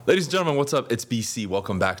Ladies and gentlemen, what's up? It's BC.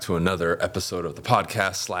 Welcome back to another episode of the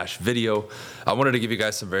podcast/video. I wanted to give you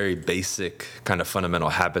guys some very basic kind of fundamental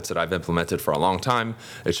habits that I've implemented for a long time.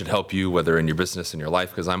 It should help you whether in your business and your life,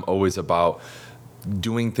 because I'm always about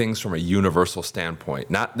doing things from a universal standpoint.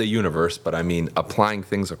 Not the universe, but I mean applying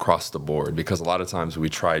things across the board, because a lot of times we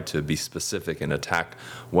try to be specific and attack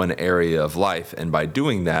one area of life, and by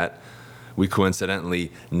doing that, we coincidentally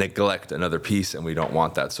neglect another piece, and we don't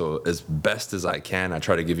want that. So as best as I can, I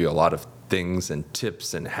try to give you a lot of things and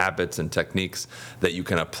tips and habits and techniques that you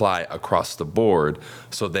can apply across the board.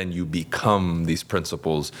 So then you become these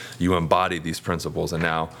principles, you embody these principles, and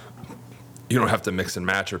now you don't have to mix and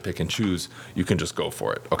match or pick and choose. You can just go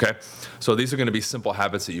for it, okay? So these are gonna be simple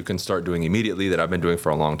habits that you can start doing immediately that I've been doing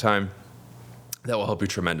for a long time that will help you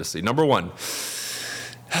tremendously. Number one,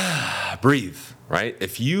 breathe. Right?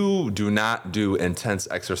 If you do not do intense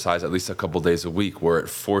exercise at least a couple days a week where it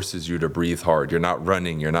forces you to breathe hard, you're not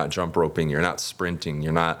running, you're not jump roping, you're not sprinting,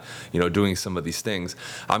 you're not, doing some of these things,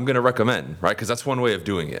 I'm going to recommend, right? Because that's one way of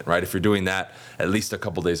doing it, right? If you're doing that at least a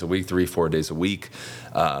couple days a week, 3-4 days a week,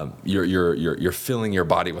 you're filling your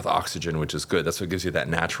body with oxygen, which is good. That's what gives you that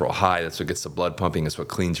natural high. That's what gets the blood pumping. It's what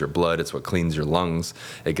cleans your blood. It's what cleans your lungs.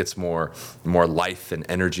 It gets more life and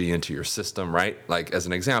energy into your system, right? Like as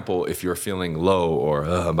an example, if you're feeling low or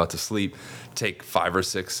I'm about to sleep, take 5 or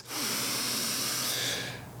 6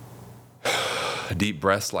 deep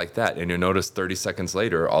breaths like that, and you'll notice 30 seconds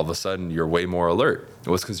later, all of a sudden, you're way more alert. It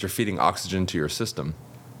was because you're feeding oxygen to your system.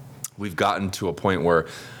 We've gotten to a point where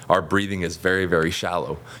our breathing is very, very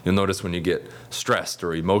shallow. You'll notice when you get stressed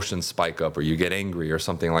or emotions spike up or you get angry or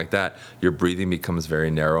something like that, your breathing becomes very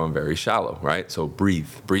narrow and very shallow, right? So breathe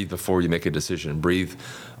before you make a decision. Breathe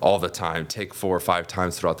all the time. Take 4 or 5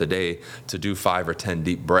 times throughout the day to do 5 or 10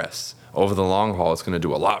 deep breaths. Over the long haul, it's going to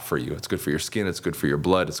do a lot for you. It's good for your skin. It's good for your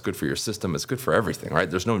blood. It's good for your system. It's good for everything, right?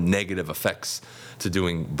 There's no negative effects to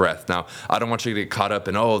doing breath. Now, I don't want you to get caught up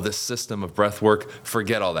in, this system of breath work.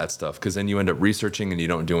 Forget all that stuff, because then you end up researching and you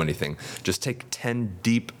don't do anything. Just take 10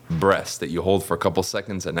 deep breaths that you hold for a couple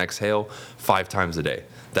seconds and exhale 5 times a day.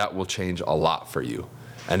 That will change a lot for you.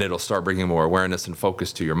 And it'll start bringing more awareness and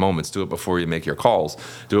focus to your moments. Do it before you make your calls.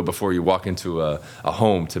 Do it before you walk into a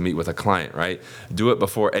home to meet with a client, right? Do it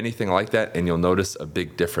before anything like that, and you'll notice a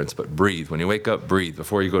big difference. But breathe. When you wake up, breathe.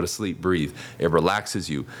 Before you go to sleep, breathe. It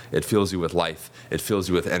relaxes you. It fills you with life. It fills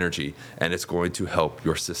you with energy. And it's going to help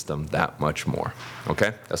your system that much more.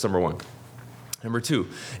 Okay? That's number one. Number 2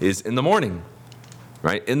 is in the morning.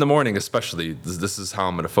 Right? In the morning especially, this is how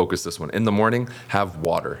I'm going to focus this one. In the morning, have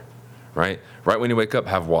water. Right when you wake up,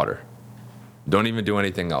 have water. Don't even do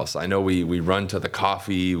anything else. I know we run to the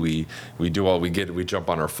coffee, we jump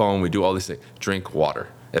on our phone, we do all these things. Drink water.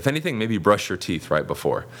 If anything, maybe brush your teeth right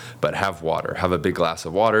before, but have water. Have a big glass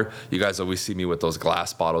of water. You guys always see me with those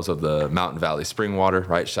glass bottles of the Mountain Valley spring water,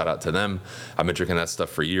 right? Shout out to them. I've been drinking that stuff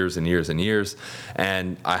for years and years and years.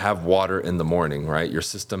 And I have water in the morning, right? Your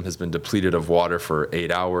system has been depleted of water for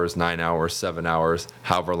 8 hours, 9 hours, 7 hours,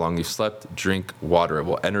 however long you've slept. Drink water. It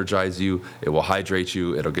will energize you. It will hydrate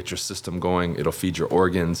you. It'll get your system going. It'll feed your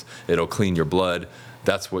organs. It'll clean your blood.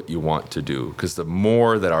 That's what you want to do, because the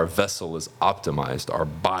more that our vessel is optimized, our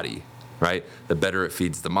body, right, the better it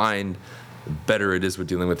feeds the mind, the better it is with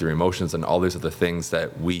dealing with your emotions and all these other things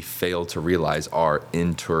that we fail to realize are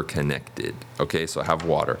interconnected. Okay, so have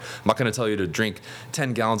water. I'm not going to tell you to drink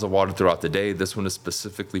 10 gallons of water throughout the day. This one is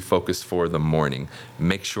specifically focused for the morning.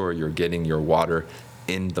 Make sure you're getting your water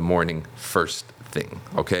in the morning first thing.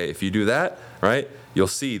 Okay, if you do that, right, you'll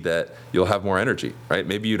see that you'll have more energy, right?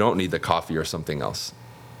 Maybe you don't need the coffee or something else,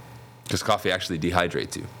 because coffee actually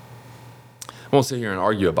dehydrates you. I won't sit here and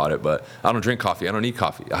argue about it, but I don't drink coffee. I don't need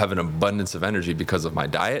coffee. I have an abundance of energy because of my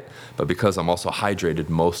diet, but because I'm also hydrated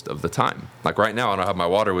most of the time. Like right now, I don't have my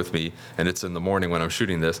water with me, and it's in the morning when I'm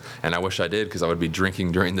shooting this, and I wish I did, because I would be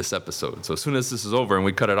drinking during this episode. So as soon as this is over and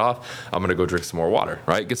we cut it off, I'm going to go drink some more water,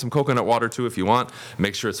 right? Get some coconut water too if you want.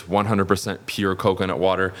 Make sure it's 100% pure coconut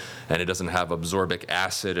water, and it doesn't have absorbic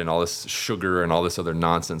acid and all this sugar and all this other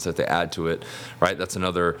nonsense that they add to it, right? That's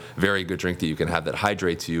another very good drink that you can have that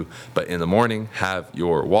hydrates you. But in the morning, have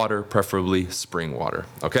your water, preferably spring water.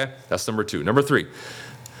 Okay? That's number 2. Number 3.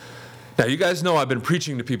 Now, you guys know I've been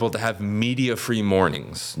preaching to people to have media-free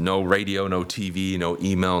mornings. No radio, no TV, no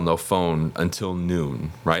email, no phone until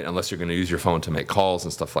noon, right? Unless you're going to use your phone to make calls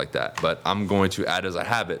and stuff like that. But I'm going to add as a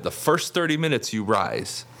habit, the first 30 minutes you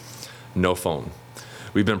rise, no phone.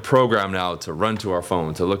 We've been programmed now to run to our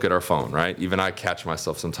phone, to look at our phone, right? Even I catch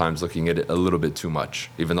myself sometimes looking at it a little bit too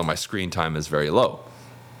much, even though my screen time is very low.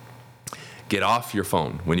 Get off your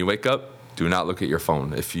phone. When you wake up, do not look at your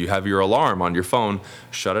phone. If you have your alarm on your phone,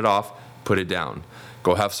 shut it off, put it down.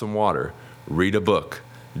 Go have some water, read a book,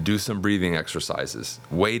 do some breathing exercises,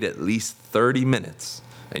 wait at least 30 minutes,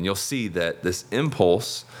 and you'll see that this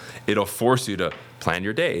impulse, it'll force you to plan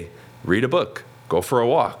your day, read a book, go for a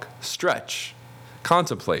walk, stretch,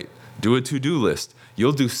 contemplate, do a to-do list.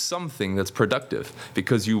 You'll do something that's productive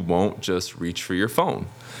because you won't just reach for your phone,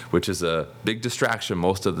 which is a big distraction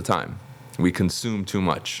most of the time. We consume too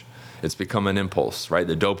much. It's become an impulse, right?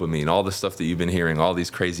 The dopamine, all the stuff that you've been hearing, all these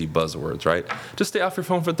crazy buzzwords, right? Just stay off your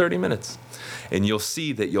phone for 30 minutes. And you'll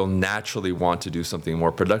see that you'll naturally want to do something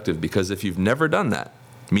more productive, because if you've never done that,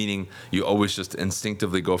 meaning you always just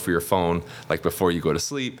instinctively go for your phone, like before you go to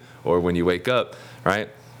sleep or when you wake up, right?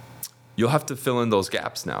 You'll have to fill in those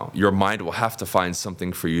gaps now. Your mind will have to find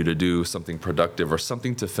something for you to do, something productive or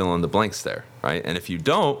something to fill in the blanks there, right? And if you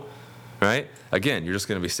don't, right, again, you're just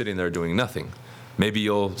going to be sitting there doing nothing. Maybe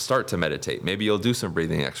you'll start to meditate. Maybe you'll do some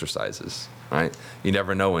breathing exercises, right? You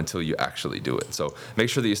never know until you actually do it. So make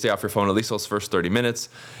sure that you stay off your phone at least those first 30 minutes.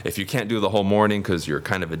 If you can't do the whole morning because you're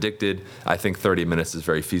kind of addicted, I think 30 minutes is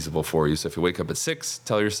very feasible for you. So if you wake up at 6,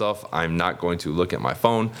 tell yourself, I'm not going to look at my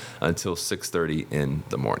phone until 6:30 in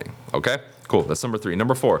the morning. Okay? Cool. That's number 3.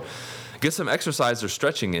 Number 4, get some exercise or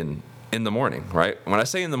stretching in the morning, right? When I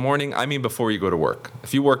say in the morning, I mean before you go to work.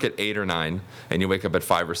 If you work at 8 or 9 and you wake up at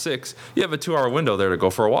 5 or 6, you have a 2-hour window there to go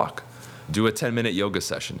for a walk. Do a 10-minute yoga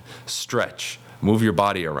session, stretch, move your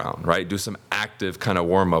body around, right? Do some active kind of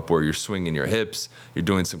warm up where you're swinging your hips, you're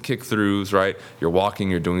doing some kick throughs, right? You're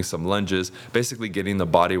walking, you're doing some lunges, basically getting the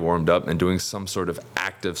body warmed up and doing some sort of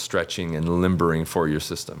active stretching and limbering for your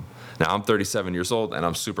system. Now, I'm 37 years old and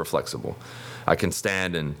I'm super flexible. I can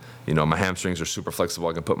stand and, my hamstrings are super flexible.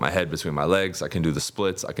 I can put my head between my legs. I can do the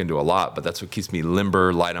splits. I can do a lot, but that's what keeps me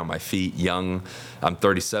limber, light on my feet, young. I'm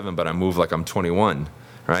 37, but I move like I'm 21,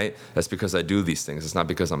 right? That's because I do these things. It's not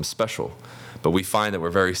because I'm special. But we find that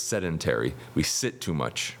we're very sedentary. We sit too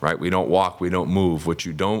much, right? We don't walk. We don't move. What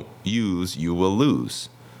you don't use, you will lose.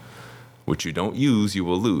 What you don't use, you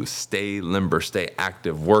will lose. Stay limber, stay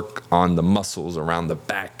active, work on the muscles around the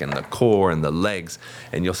back and the core and the legs,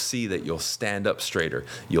 and you'll see that you'll stand up straighter.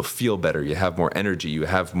 You'll feel better. You have more energy. You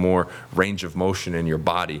have more range of motion in your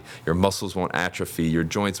body. Your muscles won't atrophy. Your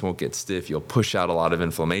joints won't get stiff. You'll push out a lot of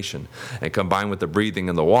inflammation. And combined with the breathing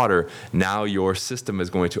and the water, now your system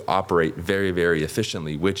is going to operate very, very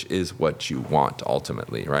efficiently, which is what you want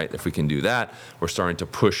ultimately, right? If we can do that, we're starting to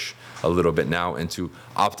push a little bit now into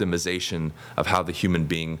optimization of how the human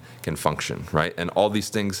being can function, right? And all these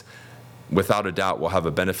things, without a doubt, will have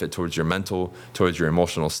a benefit towards your mental, towards your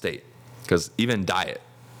emotional state. Because even diet,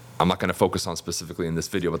 I'm not going to focus on specifically in this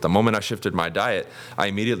video, but the moment I shifted my diet, I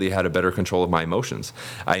immediately had a better control of my emotions.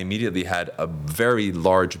 I immediately had a very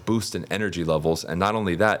large boost in energy levels, and not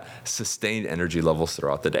only that, sustained energy levels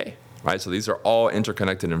throughout the day, right? So these are all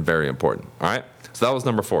interconnected and very important, all right? So that was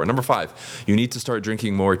number 4. Number 5, you need to start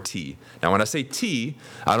drinking more tea. Now, when I say tea,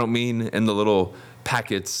 I don't mean in the little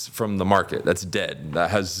packets from the market. That's dead.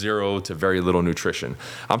 That has 0 to very little nutrition.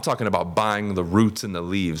 I'm talking about buying the roots and the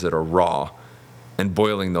leaves that are raw and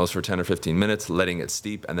boiling those for 10 or 15 minutes, letting it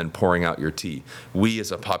steep, and then pouring out your tea. We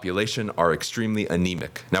as a population are extremely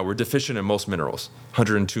anemic. Now, we're deficient in most minerals,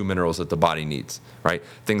 102 minerals that the body needs, right?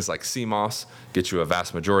 Things like sea moss get you a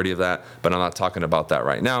vast majority of that, but I'm not talking about that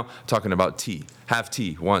right now. I'm talking about tea. Have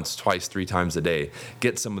tea once, twice, 3 times a day.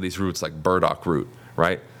 Get some of these roots like burdock root,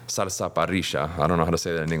 right? Sarsaparilla, I don't know how to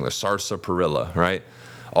say that in English, sarsaparilla, right?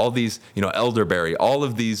 All these, elderberry, all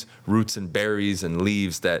of these roots and berries and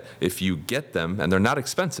leaves that if you get them, and they're not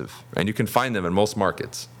expensive, and you can find them in most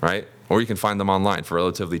markets, right? Or you can find them online for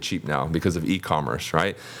relatively cheap now because of e-commerce,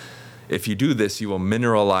 right? If you do this, you will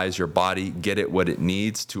mineralize your body, get it what it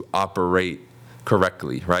needs to operate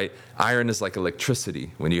correctly, right? Iron is like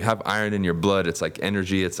electricity. When you have iron in your blood, it's like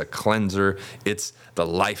energy, it's a cleanser, it's the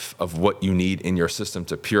life of what you need in your system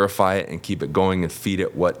to purify it and keep it going and feed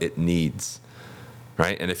it what it needs.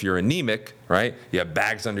 Right? And if you're anemic, right, you have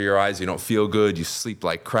bags under your eyes, you don't feel good, you sleep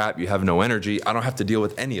like crap, you have no energy, I don't have to deal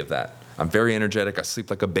with any of that. I'm very energetic, I sleep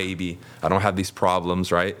like a baby, I don't have these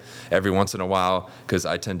problems, right? Every once in a while, because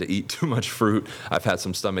I tend to eat too much fruit, I've had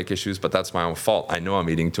some stomach issues, but that's my own fault. I know I'm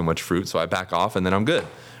eating too much fruit, so I back off and then I'm good,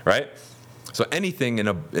 right? So anything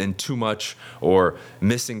in too much or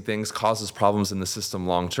missing things causes problems in the system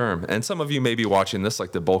long term. And some of you may be watching this,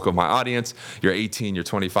 like the bulk of my audience. You're 18, you're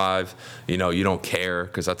 25, you don't care,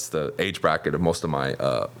 because that's the age bracket of most of my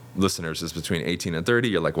listeners is between 18 and 30.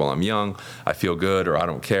 You're like, well, I'm young, I feel good, or I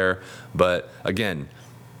don't care. But again,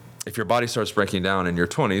 if your body starts breaking down in your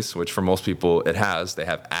 20s, which for most people it has, they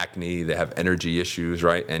have acne, they have energy issues,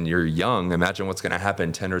 right? And you're young, imagine what's going to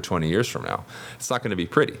happen 10 or 20 years from now. It's not going to be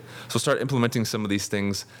pretty. So start implementing some of these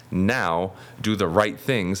things now, do the right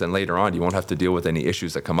things, and later on you won't have to deal with any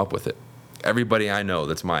issues that come up with it. Everybody I know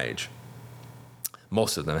that's my age,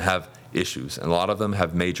 most of them have issues, and a lot of them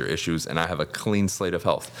have major issues, and I have a clean slate of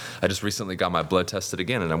health. I just recently got my blood tested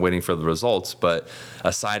again, and I'm waiting for the results, but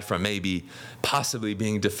aside from maybe possibly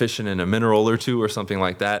being deficient in a mineral or two or something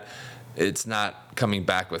like that, it's not coming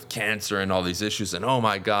back with cancer and all these issues, and oh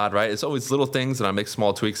my God, right? It's always little things, and I make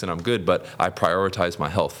small tweaks, and I'm good, but I prioritize my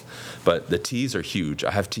health. But the teas are huge.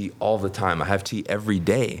 I have tea all the time. I have tea every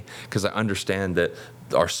day because I understand that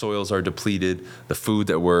our soils are depleted. The food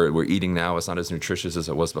that we're eating now is not as nutritious as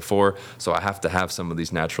it was before. So I have to have some of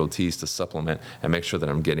these natural teas to supplement and make sure that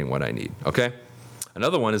I'm getting what I need, okay?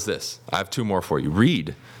 Another one is this. I have two more for you.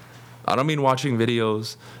 Read. I don't mean watching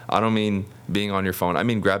videos. I don't mean being on your phone. I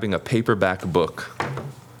mean grabbing a paperback book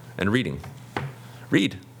and reading.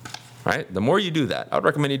 Read, right? The more you do that, I would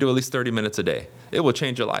recommend you do at least 30 minutes a day. It will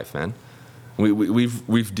change your life, man.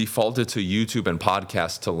 We've defaulted to YouTube and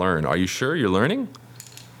podcasts to learn. Are you sure you're learning?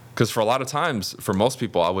 Because for a lot of times, for most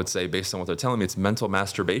people, I would say, based on what they're telling me, it's mental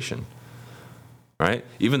masturbation, right?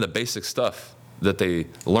 Even the basic stuff that they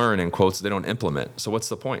learn, in quotes, they don't implement. So what's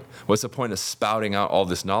the point? What's the point of spouting out all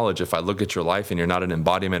this knowledge if I look at your life and you're not an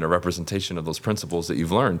embodiment or representation of those principles that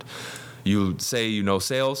you've learned? You say you know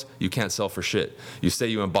sales, you can't sell for shit. You say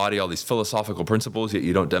you embody all these philosophical principles, yet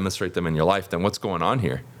you don't demonstrate them in your life. Then what's going on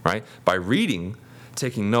here, right? By reading,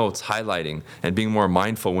 taking notes, highlighting, and being more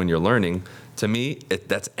mindful when you're learning, to me,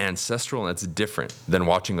 that's ancestral and it's different than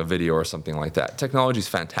watching a video or something like that. Technology is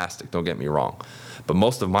fantastic, don't get me wrong. But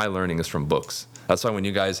most of my learning is from books. That's why when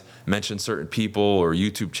you guys mention certain people or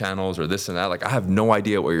YouTube channels or this and that, like I have no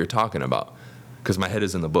idea what you're talking about because my head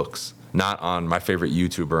is in the books, not on my favorite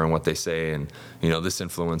YouTuber and what they say and, you know, this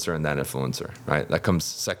influencer and that influencer, right? That comes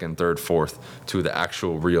second, third, fourth to the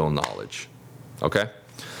actual real knowledge, okay?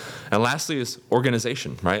 And lastly is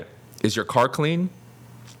organization, right? Is your car clean?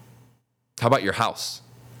 How about your house,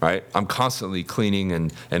 right? I'm constantly cleaning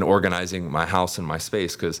and organizing my house and my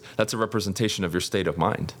space because that's a representation of your state of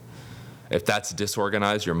mind. If that's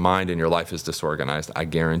disorganized, your mind and your life is disorganized, I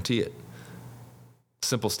guarantee it.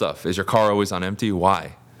 Simple stuff. Is your car always on empty?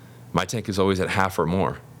 Why? My tank is always at half or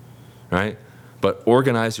more, right? But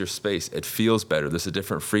organize your space. It feels better. There's a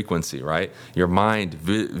different frequency, right? Your mind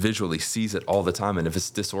visually sees it all the time. And if it's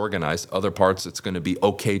disorganized, other parts, it's going to be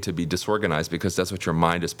okay to be disorganized because that's what your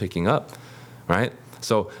mind is picking up, right?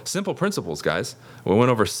 So simple principles, guys. We went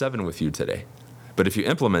over 7 with you today. But if you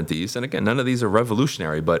implement these, and again, none of these are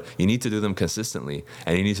revolutionary, but you need to do them consistently,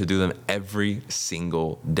 and you need to do them every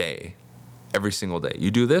single day. Every single day.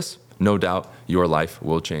 You do this, no doubt your life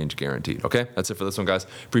will change, guaranteed. Okay, that's it for this one, guys.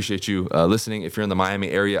 Appreciate you listening. If you're in the Miami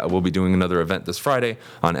area, I will be doing another event this Friday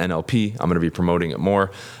on NLP. I'm going to be promoting it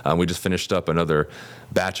more. We just finished up another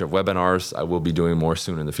batch of webinars. I will be doing more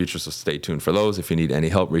soon in the future, so stay tuned for those. If you need any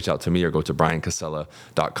help, reach out to me or go to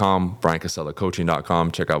briancasella.com,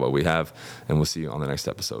 briancasellacoaching.com. Check out what we have, and we'll see you on the next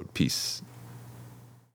episode. Peace.